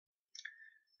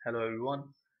Hello everyone.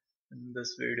 In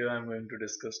this video I'm going to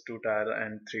discuss two-tier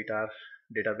and three-tier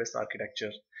database architecture.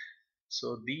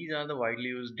 So these are the widely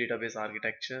used database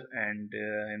architecture and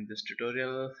in this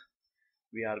tutorial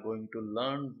we are going to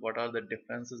learn what are the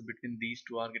differences between these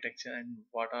two architecture and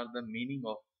what are the meaning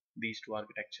of these two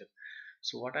architecture.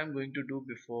 So what I'm going to do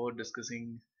before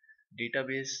discussing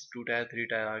database two-tier,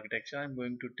 three-tier architecture, I'm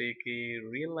going to take a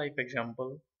real life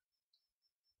example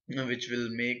which will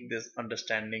make this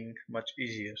understanding much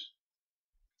easier.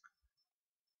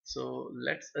 So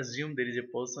let's assume there is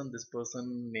a person, this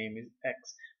person name is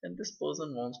X, and this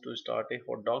person wants to start a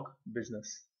hot dog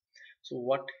business. So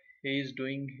what he is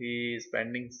doing, he is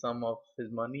spending some of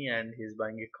his money and he is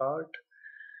buying a cart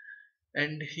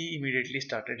and he immediately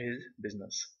started his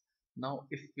business. Now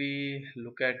if we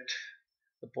look at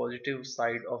the positive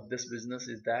side of this business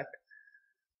is that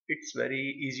it's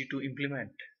very easy to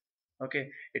implement. Okay,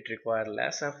 it requires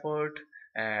less effort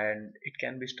and it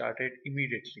can be started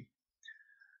immediately.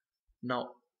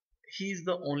 Now he is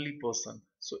the only person,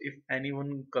 so if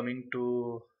anyone coming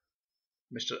to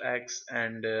Mr. X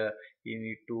and he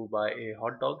need to buy a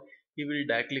hot dog, he will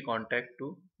directly contact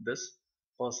to this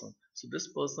person. So this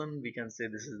person, we can say,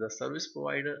 this is the service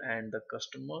provider and the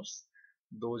customers,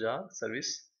 those are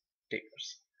service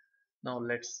takers. Now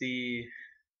let's see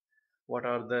what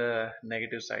are the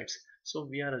negative sides. So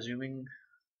we are assuming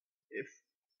if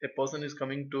a person is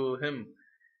coming to him,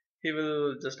 he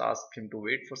will just ask him to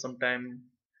wait for some time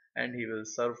and he will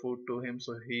serve food to him.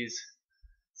 So he is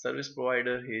service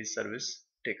provider, he is service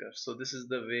taker. So this is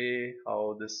the way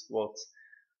how this works.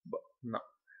 But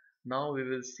now we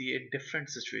will see a different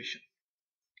situation.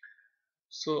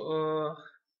 So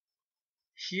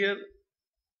here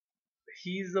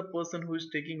he is the person who is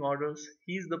taking orders,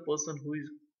 he is the person who is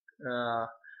uh,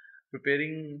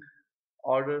 preparing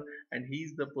order, and he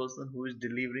is the person who is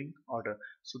delivering order.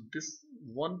 So this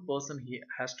one person, he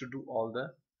has to do all the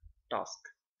task.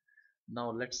 Now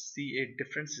let's see a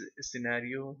different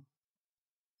scenario.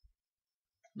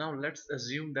 Now let's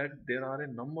assume that there are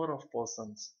a number of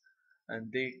persons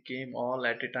and they came all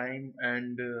at a time,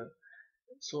 and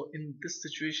so in this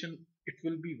situation it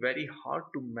will be very hard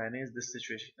to manage this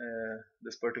situation,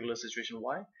 this particular situation.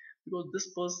 Why? Because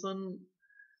this person,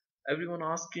 everyone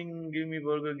asking give me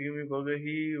burger, give me burger,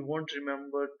 he won't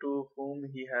remember to whom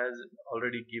he has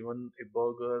already given a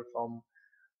burger, from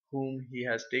whom he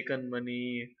has taken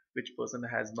money, which person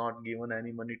has not given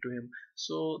any money to him.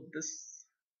 So this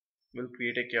will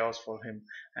create a chaos for him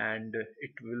and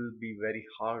it will be very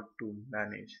hard to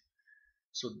manage.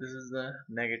 So this is the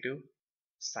negative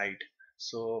side.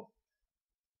 So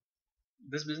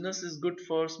this business is good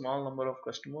for small number of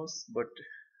customers, but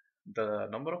the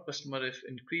number of customer if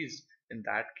increased, in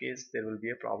that case there will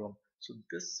be a problem. So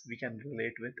this we can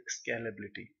relate with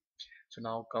scalability. So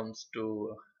now comes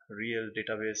to real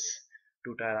database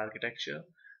two-tier architecture.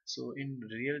 So in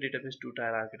real database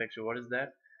two-tier architecture, what is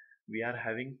that? We are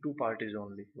having two parties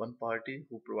only, one party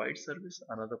who provides service,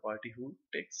 another party who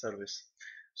takes service.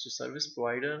 So service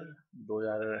provider, those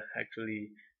are actually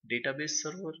database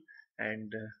server,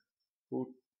 and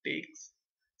who takes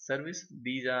service,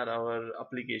 these are our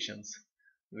applications.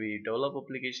 We develop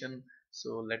application.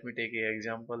 So let me take an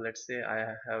example. Let's say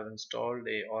I have installed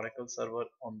a Oracle server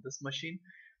on this machine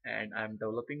and I'm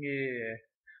developing a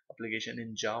application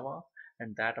in Java,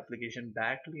 and that application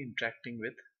directly interacting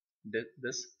with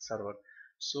this server.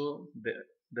 So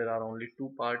there are only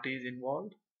two parties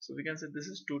involved, so we can say this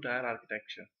is two-tier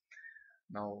architecture.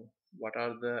 Now what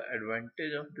are the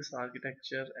advantage of this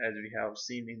architecture? As we have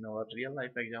seen in our real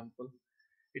life example,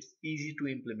 it's easy to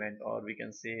implement, or we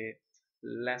can say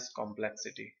less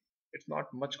complexity. It's not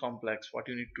much complex. What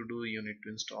you need to do, you need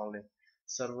to install a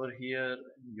server here,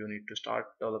 you need to start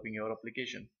developing your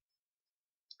application.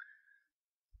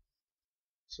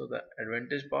 So the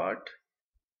advantage part,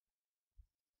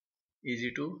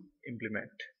 easy to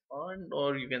implement, and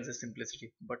or you can say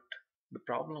simplicity. But the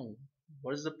problem,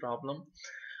 what is the problem?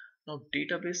 Now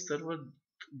database server,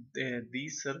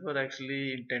 these server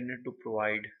actually intended to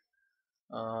provide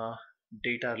uh,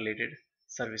 data related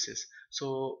services.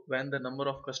 So when the number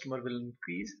of customer will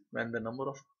increase, when the number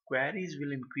of queries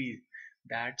will increase,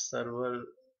 that server,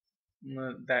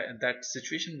 that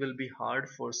situation will be hard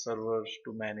for servers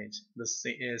to manage. The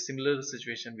similar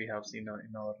situation we have seen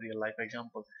in our real life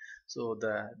example. So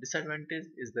the disadvantage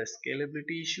is the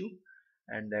scalability issue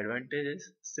and the advantage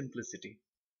is simplicity.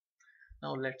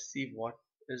 Now let's see what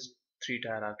is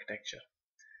three-tier architecture.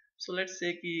 So let's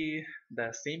say ki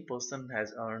the same person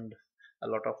has earned a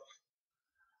lot of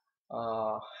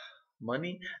uh,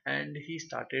 money and he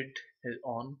started his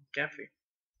own cafe.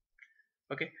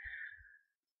 Okay,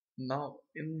 Now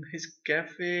in his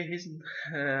cafe, he's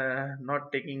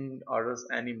not taking orders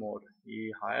anymore.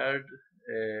 He hired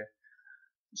a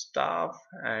staff,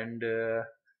 and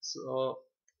so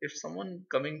if someone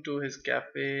coming to his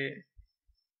cafe,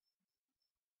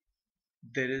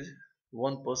 there is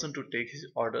one person to take his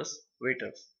orders,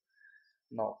 waiters.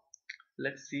 Now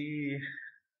let's see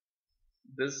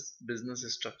this business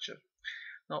structure.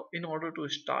 Now, in order to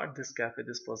start this cafe,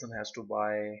 this person has to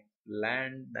buy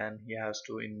land, then he has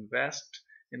to invest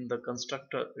in the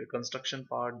construction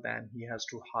part, then he has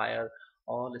to hire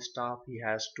all staff, he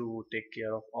has to take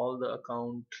care of all the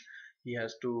account, he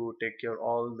has to take care of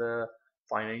all the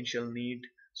financial need.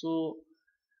 So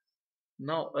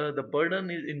now the burden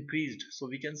is increased. So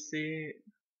we can say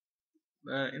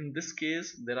in this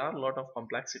case there are a lot of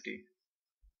complexity.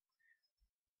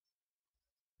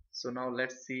 So now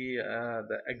let's see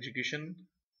the execution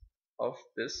of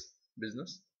this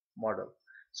business model.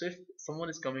 So if someone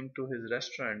is coming to his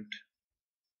restaurant,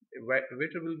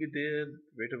 waiter will be there,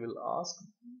 waiter will ask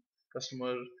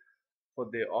customer for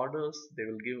their orders, they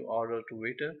will give order to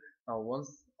waiter. Now once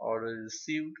order is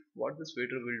received, what this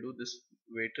waiter will do, this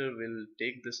waiter will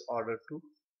take this order to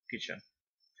kitchen.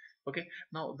 Okay,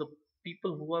 now the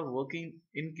people who are working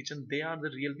in kitchen, they are the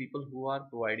real people who are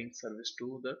providing service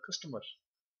to the customer.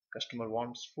 Customer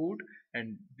wants food,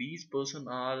 and these person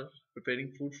are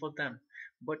preparing food for them,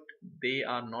 but they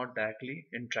are not directly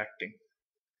interacting.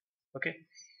 Okay,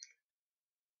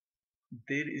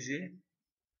 there is a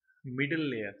middle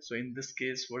layer. So in this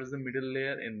case, what is the middle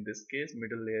layer? In this case,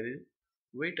 middle layer is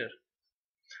waiter.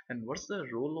 And what's the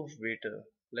role of waiter?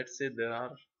 Let's say there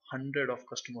are hundred of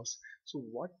customers. So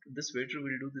what this waiter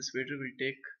will do, this waiter will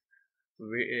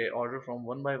take order from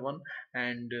one by one,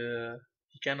 and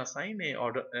he can assign a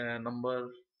order number,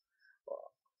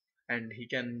 and he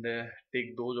can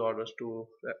take those orders to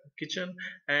kitchen.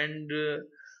 And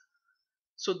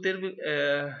so there will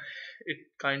it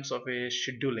kinds of a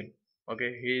scheduling.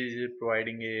 Okay, he is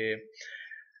providing a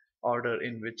order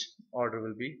in which order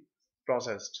will be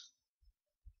processed.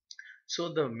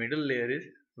 So the middle layer is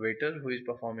waiter who is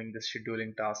performing the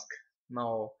scheduling task.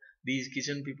 Now these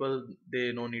kitchen people,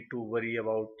 they no need to worry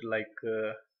about like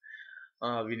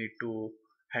we need to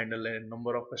handle a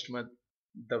number of customers.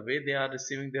 The way they are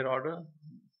receiving their order,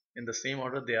 in the same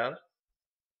order they are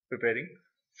preparing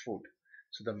food.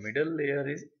 So the middle layer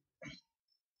is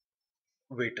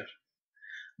waiter.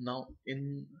 Now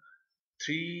in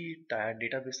three tier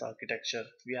database architecture,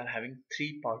 we are having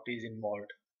three parties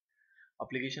involved.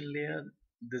 Application layer,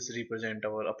 this represent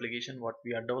our application what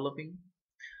we are developing.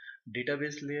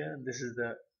 Database layer, this is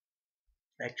the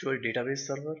actual database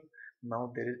server.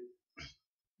 Now there is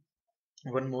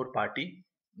one more party,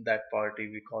 that party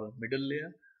we call middle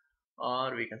layer,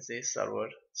 or we can say server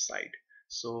side.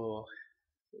 So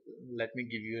let me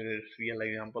give you a real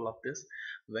example of this.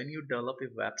 When you develop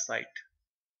a website,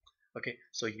 okay,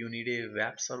 so you need a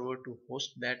web server to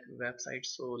host that website.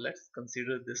 So let's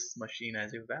consider this machine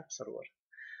as a web server.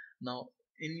 Now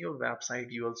in your website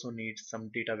you also need some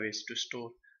database to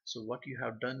store. So what you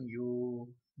have done, you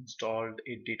installed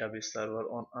a database server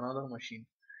on another machine.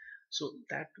 So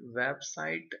that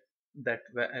website,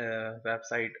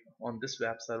 website on this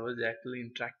web server is actually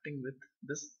interacting with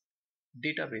this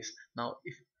database. Now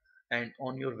if, and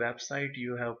on your website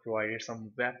you have provided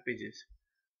some web pages,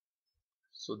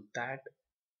 so that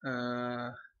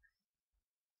uh,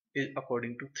 is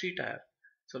according to three tab.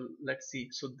 So let's see.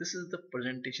 So this is the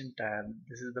presentation tab.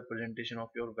 This is the presentation of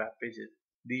your web pages.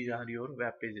 These are your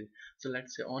web pages. So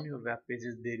let's say on your web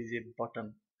pages there is a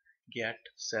button, get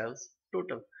sales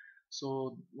total.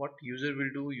 So what user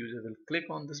will do? User will click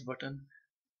on this button.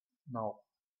 Now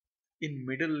in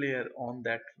middle layer on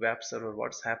that web server,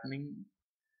 what's happening?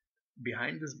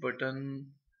 Behind this button,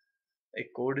 a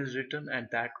code is written, and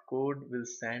that code will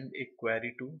send a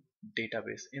query to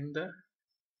database in the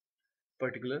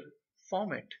particular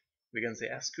format. We can say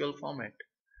SQL format.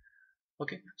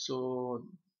 Okay, so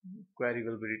query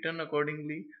will be written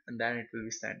accordingly, and then it will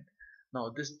be sent.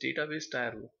 Now this database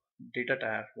tier, data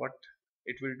tier, what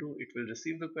it will do, it will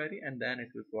receive the query and then it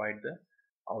will provide the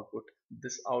output.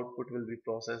 This output will be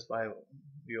processed by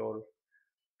your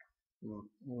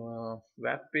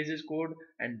web pages code,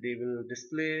 and they will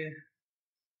display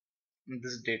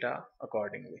this data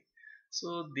accordingly.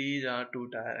 So these are two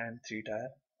tier and three tier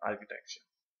architecture.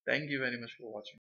 Thank you very much for watching.